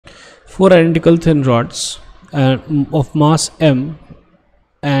Four identical thin rods of mass m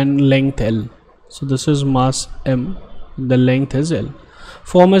and length L. So this is mass m, the length is L.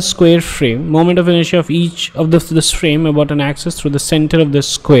 Form a square frame. Moment of inertia of each of this frame about an axis through the center of the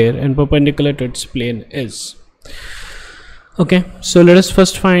square and perpendicular to its plane is. Okay, so let us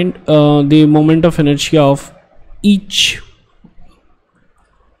first find the moment of inertia of each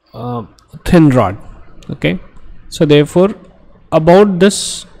thin rod. Okay, so therefore about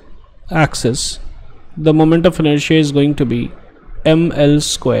this axis the moment of inertia is going to be ml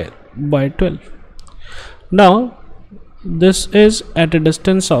square by 12. Now this is at a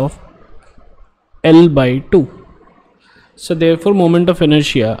distance of L by 2, so therefore moment of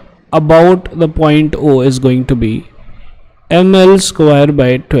inertia about the point O is going to be ml square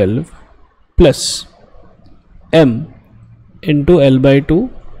by 12 plus m into L by 2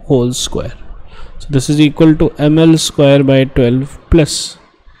 whole square. So this is equal to ml square by 12 plus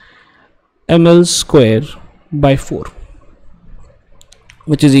ml square by 4,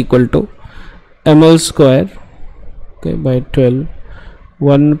 which is equal to ml square, okay, by 12,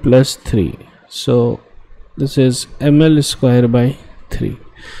 1 plus 3. So this is ml square by 3.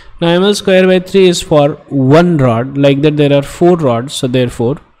 Now ml square by 3 is for one rod, like that there are 4 rods, so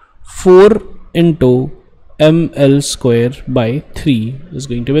therefore 4 into ml square by 3 is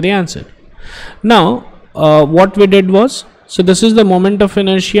going to be the answer. Now what we did was, so this is the moment of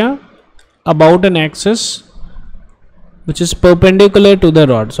inertia about an axis which is perpendicular to the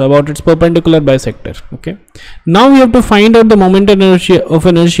rod, so about its perpendicular bisector. Okay, now we have to find out the moment of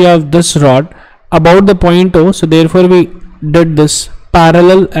inertia of this rod about the point O, so therefore we did this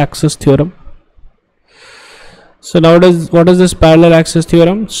parallel axis theorem. So now what is this parallel axis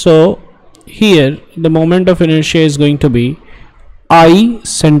theorem? So here the moment of inertia is going to be I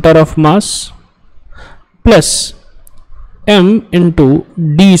center of mass plus m into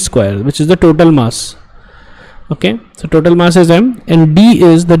d square, which is the total mass. Okay, so total mass is m and d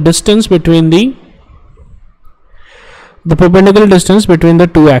is the distance between the perpendicular distance between the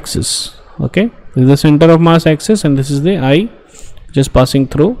two axes. Okay, this is the center of mass axis and this is the I just passing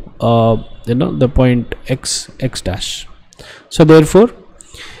through the point x dash. So therefore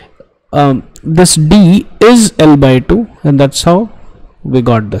this d is L by 2 and that's how we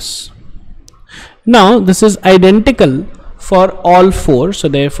got this. Now this is identical for all 4, so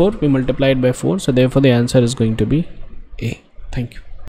therefore we multiply it by 4, so therefore the answer is going to be A. Thank you.